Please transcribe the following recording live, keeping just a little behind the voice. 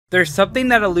There's something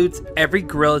that eludes every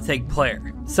Gorilla Tag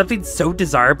player. Something so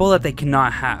desirable that they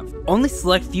cannot have. Only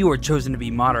select few are chosen to be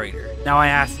moderator. Now I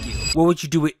ask you, what would you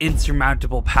do with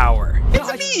insurmountable power?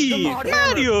 It's me,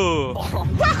 Mario!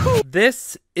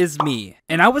 This is me,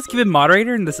 and I was given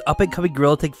moderator in this up-and-coming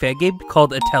Gorilla Tag fan game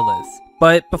called Ateles.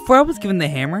 But before I was given the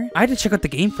hammer, I had to check out the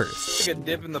game first. Take a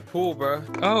dip in the pool, bro.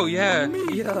 Oh, yeah.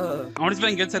 Yeah. I want to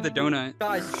spend inside the donut.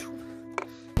 Guys.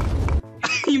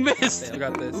 You missed. I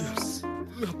got this. Oops.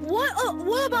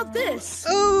 What about this?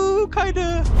 Oh,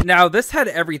 kinda. Now, this had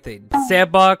everything.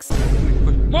 Sandbox.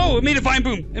 Whoa, it made a vine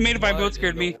boom. It made a vine boom. It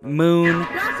scared me. Moon.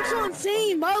 Graphics are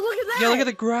insane, bro. Look at that. Yeah, look at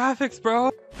the graphics,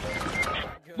 bro.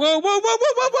 Whoa, whoa, whoa,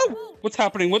 whoa, whoa, whoa. What's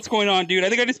happening? What's going on, dude? I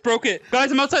think I just broke it.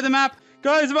 Guys, I'm outside the map.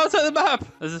 Guys, I'm outside the map.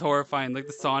 This is horrifying. Like,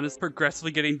 the sun is progressively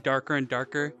getting darker and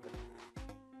darker.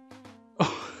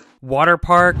 Oh. Water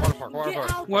park.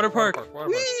 Water park.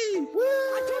 Whee!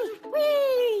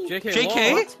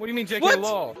 JK? What do you mean JK What?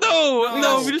 Law?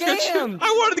 No, we just got scammed. I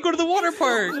wanted to go to the water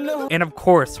park. No. And of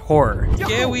course, horror.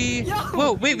 Scary.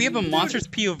 Whoa, wait, we have a monster's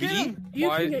POV?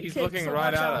 Why? He's looking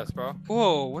right at us, bro.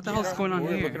 Whoa, what the hell's going on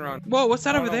We're here? looking around. Whoa, what's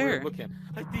that over We're there? looking.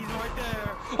 Like these right there.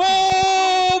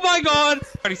 Oh my god!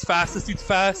 He's fast, this dude's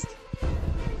fast.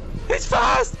 He's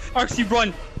fast! Arxie,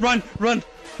 run! Run! Run!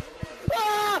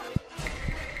 Ah!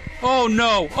 Oh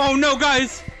no! Oh no,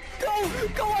 guys! Go!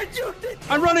 I juked it!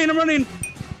 I'm running!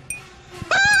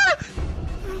 Ah!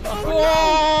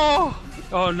 Oh!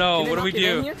 Oh no, what do we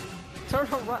do? Turn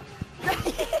around.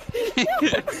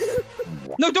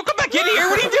 No, don't come back in here!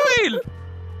 What are you doing?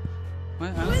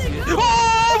 What? I don't see it.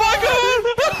 Oh my god!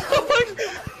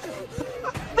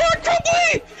 Run,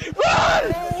 Tumbly! Run!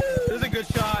 This is a good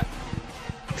shot.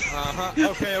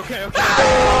 Okay.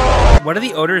 What are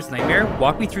the odors, Nightmare?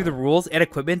 Walk me through the rules and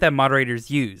equipment that moderators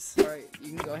use. Alright,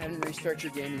 you can go ahead and restart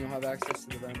your game and you'll have access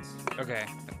to the vents. Okay.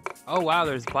 Oh wow,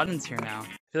 there's buttons here now. I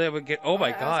feel like I would get. Oh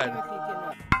my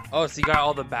god. Oh, so you got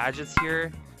all the badges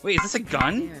here. Wait, is this a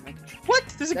gun? What?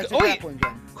 There's a gun. Oh wait.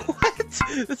 What?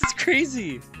 This is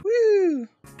crazy. Woo!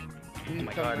 Oh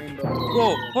my god.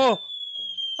 Whoa! Whoa!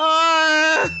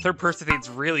 Ah! Third person thing's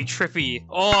really trippy.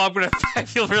 Oh, I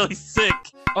feel really sick.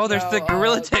 Oh, there's the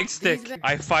Gorilla Tag stick.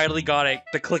 I finally got it.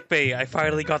 The clickbait. I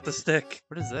finally got the stick.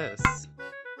 What is this?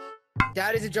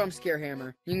 That is a jump scare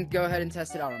hammer. You can go ahead and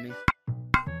test it out on me.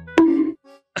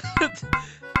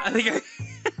 I think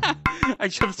I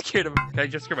jump scared him. Can I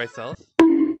jump scare myself?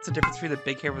 What's the difference between the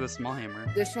big hammer and the small hammer?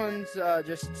 This one's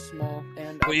just small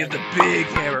and. Oh, you have the big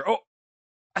hammer. Oh,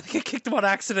 I think I kicked him on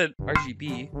accident.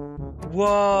 RGB.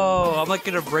 Whoa, I'm like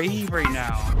in a rave right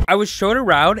now. I was shown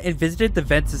around and visited the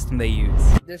vent system they use.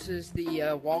 This is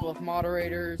the wall of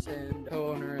moderators and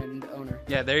co-owner and owner.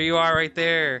 Yeah, there you are right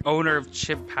there. Owner of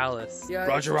Chip Palace. Yeah,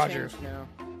 Roger. Now.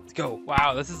 Let's go.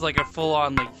 Wow, this is like a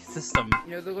full-on like system.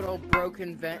 You know the little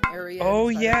broken vent area? Oh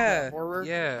inside of the yeah. horror?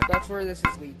 Yeah. That's where this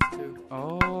leads to.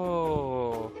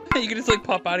 Oh. You can just like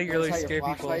pop out of here, like That's how scare your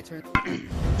people. flashlights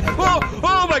Oh!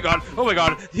 Oh my god! Oh my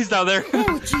god! He's down there.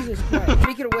 Oh Jesus Christ!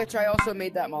 Speaking of which, I also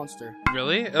made that monster.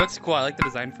 Really? It looks cool. I like the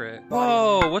design for it.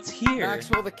 Whoa! What's here?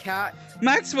 Maxwell the cat.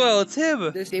 Maxwell, it's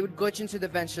him. They would glitch into the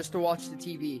vents just to watch the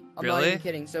TV. I'm not Really? even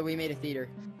kidding. So we made a theater.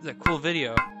 This is a cool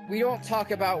video. We don't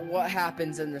talk about what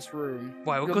happens in this room.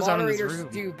 Why? What The goes on in this moderators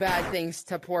room? do bad things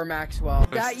to poor Maxwell.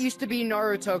 That used to be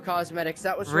Naruto cosmetics.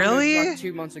 That was Really? released, like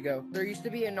 2 months ago. There used to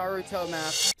be a Naruto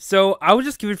map. So I was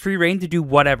just given free reign to do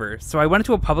whatever. So I went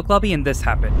into a public lobby and this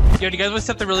happened. Yo, do you guys want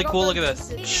something really cool? Look at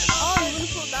this. Oh,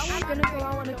 I'm gonna go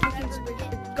out on a kick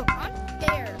and go. I'm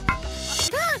scared.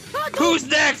 Who's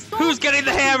next? Who's getting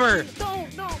the hammer? No.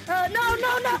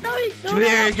 Come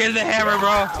here, get the hammer,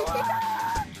 bro.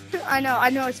 I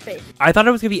know it's fake. I thought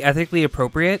it was going to be ethically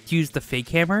appropriate to use the fake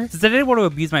hammer since I didn't want to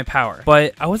abuse my power.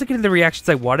 But I wasn't getting the reactions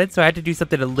I wanted, so I had to do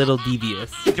something a little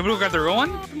devious. You want to go grab the real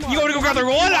one? You want to go grab the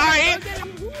real one? Alright!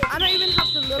 I don't even have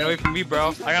to look. Get away from me,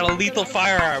 bro. I got a lethal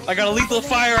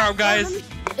firearm. guys.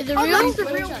 Is it real? That's the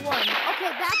real one.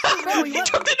 Okay, that's the real one. He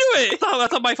jumped into it!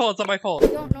 That's not my fault. It's not my fault. I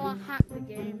don't know I hacked the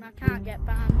game. I can't get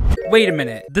banned. Wait a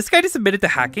minute. This guy just admitted to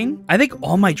hacking? I think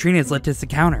all my training has led to this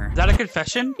encounter. Is that a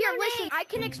confession? Here, listen. I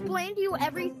can explain to you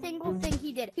every single thing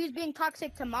he did. He was being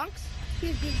toxic to monks. He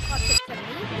was being toxic to me.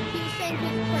 He was saying he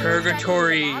was playing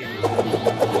Purgatory.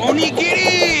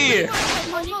 Onigiri!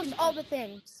 Onigiri! Almost all the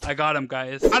things. I got him,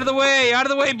 guys. Out of the way,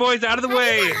 boys, out of the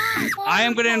way. I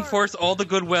am going to enforce all the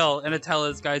goodwill in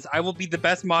Ateles, guys. I will be the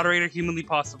best moderator humanly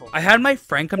possible. I had my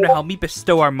friend come to help me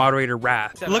bestow our moderator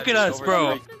wrath. Look at us,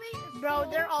 bro. Bro,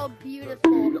 they're all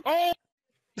beautiful. Oh!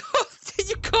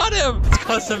 You got him! It's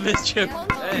cause some mischief.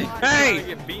 Hey, Hey!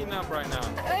 you're get beaten up right now.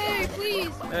 Hey, please.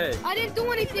 Hey, I didn't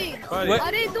do anything. buddy. What?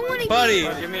 I didn't do anything. Buddy!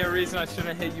 Give me a reason I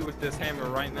shouldn't hit you with this hammer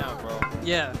right now, bro.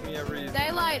 Yeah. Give me a reason.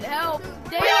 Daylight, help.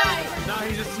 Daylight. Nah,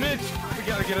 he's a snitch. We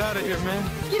gotta get out of here, man.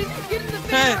 Get in the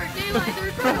Hey. van. Daylight,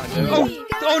 they're trying to kill Oh, me.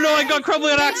 oh no, I got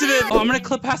crumbly on accident! Oh, I'm gonna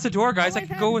clip past the door, guys. I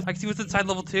can go with, I can see what's inside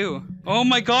level 2. Oh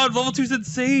my god, level 2's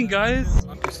insane, guys.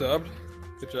 You subbed?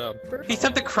 Good job. He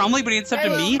subbed to Crumbly, but he didn't sub to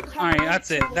me? Alright, that's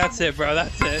it. That's it, bro.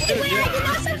 That's it.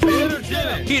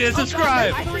 He didn't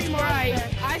subscribe!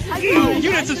 You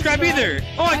didn't subscribe either!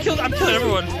 Oh, I'm killing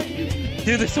everyone!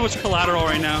 Dude, there's so much collateral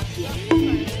right now.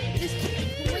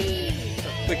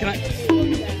 Wait, can I?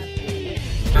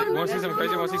 Wanna see something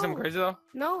crazy? Wanna see something crazy though?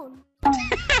 No.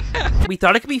 We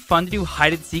thought it could be fun to do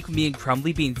hide and seek with me and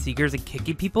Crumbly being seekers and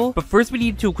kicking people, but first we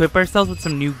need to equip ourselves with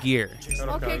some new gear.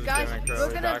 Okay, guys,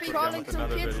 we're gonna be calling some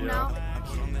kids now.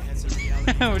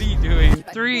 What are you doing?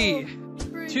 3,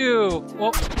 2,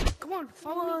 well, Come on,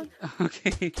 follow me.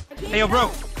 okay. Hey, yo, bro.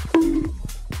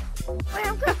 Wait,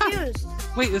 I'm confused.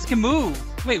 Wait, this can move.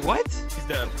 Wait, what? He's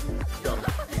dead. Go.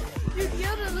 You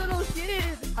killed a little shit.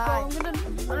 I'm just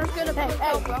gonna put it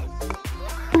out, bro.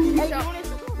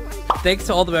 Thanks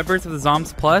to all the members of the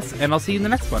Zoms Plus, and I'll see you in the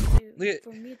next one. Look at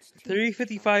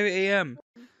 3:55 a.m.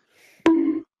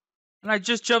 And I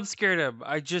just jump scared him.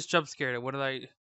 What did I?